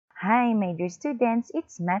Hi, my dear students,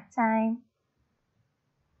 it's math time.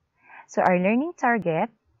 So our learning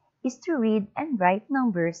target is to read and write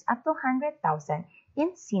numbers up to 100,000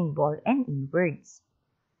 in symbol and in words.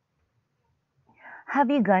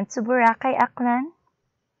 Have you gone to Boracay, Aklan?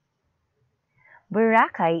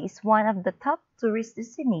 Boracay is one of the top tourist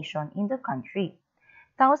destinations in the country.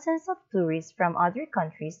 Thousands of tourists from other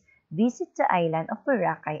countries visit the island of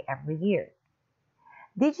Boracay every year.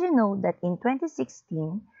 Did you know that in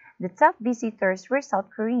 2016, the top visitors were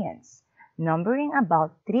South Koreans, numbering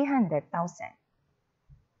about 300,000?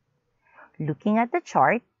 Looking at the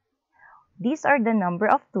chart, these are the number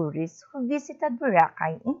of tourists who visited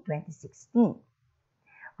Boracay in 2016.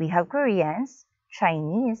 We have Koreans,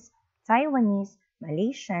 Chinese, Taiwanese,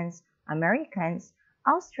 Malaysians, Americans,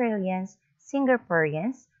 Australians,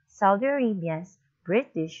 Singaporeans, Saudi Arabians,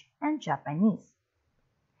 British, and Japanese.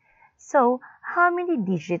 So, how many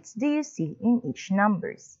digits do you see in each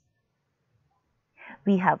numbers?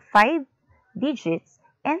 We have 5 digits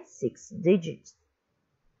and 6 digits.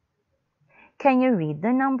 Can you read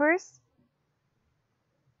the numbers?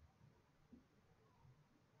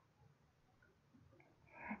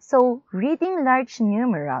 So, reading large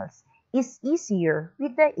numerals is easier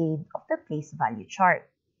with the aid of the place value chart.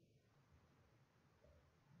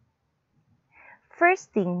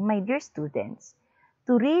 First thing, my dear students,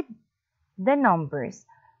 to read the numbers,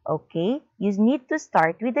 okay, you need to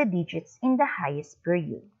start with the digits in the highest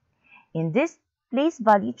period. In this place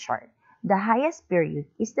value chart, the highest period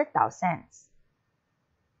is the thousands.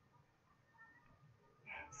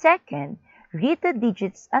 Second, read the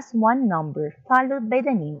digits as one number followed by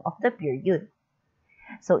the name of the period.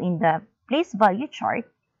 So in the place value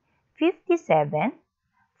chart, 57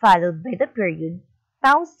 followed by the period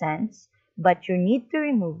thousands, but you need to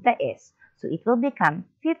remove the S, so it will become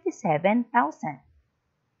 57,000.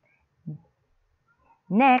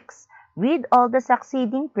 Next, read all the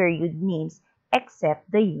succeeding period names except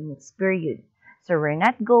the units period. So we're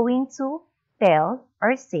not going to tell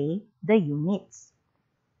or say the units.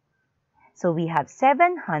 So we have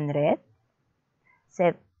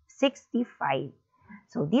 765.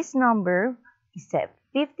 So this number is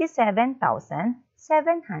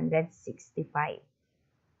 57,765.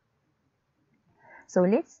 So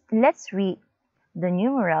let's read the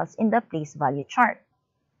numerals in the place value chart.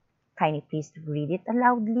 Kindly please read it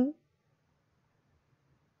loudly.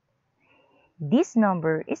 This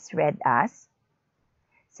number is read as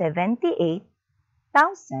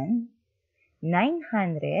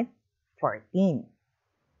 78,914.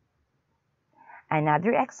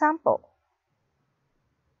 Another example.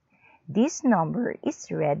 This number is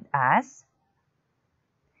read as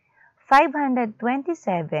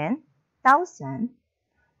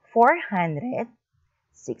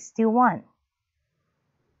 527,461.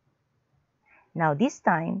 Now this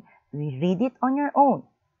time, we read it on your own.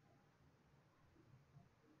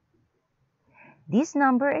 This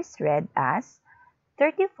number is read as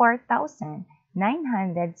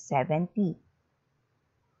 34,970.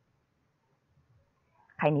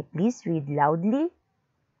 Can you please read loudly?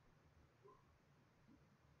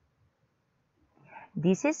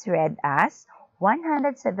 This is read as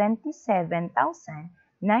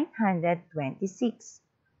 177,926.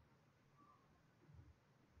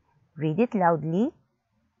 Read it loudly.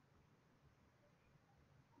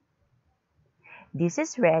 This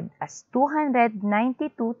is read as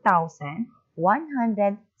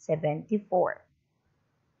 292,174.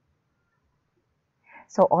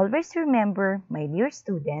 So always remember, my dear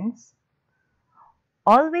students,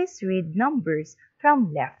 always read numbers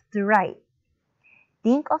from left to right.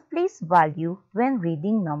 Think of place value when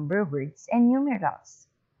reading number words and numerals.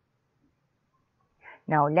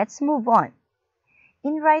 Now let's move on.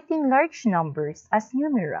 In writing large numbers as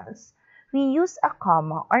numerals, we use a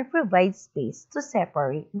comma or provide space to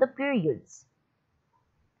separate the periods.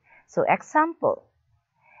 So example,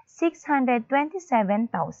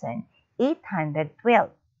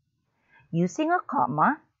 627,812. Using a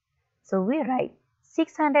comma, so we write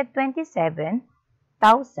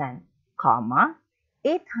 627,000,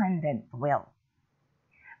 812.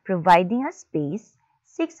 Providing a space,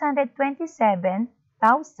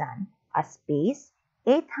 627,000, a space,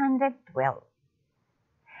 812.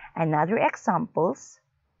 Another examples,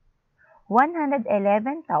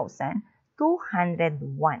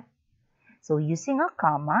 111,201. So using a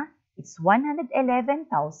comma, it's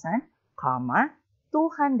 111,000,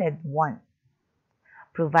 201.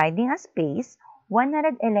 Providing a space,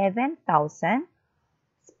 111,000,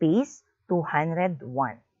 space,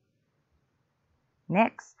 201.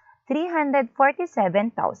 Next,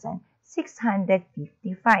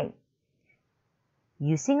 347,655.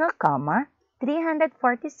 Using a comma,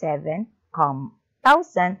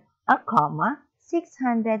 347,000, a comma,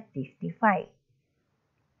 655.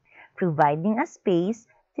 Providing a space,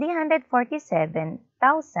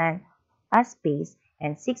 347,000, a space,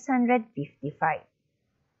 and 655.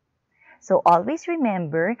 So always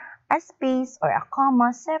remember, a space or a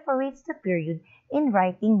comma separates the period in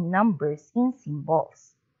writing numbers in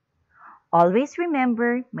symbols. Always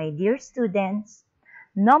remember, my dear students,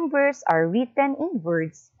 numbers are written in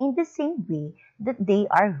words in the same way that they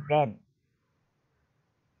are read.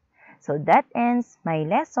 So that ends my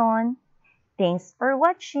lesson. Thanks for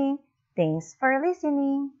watching. Thanks for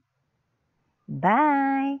listening.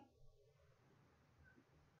 Bye!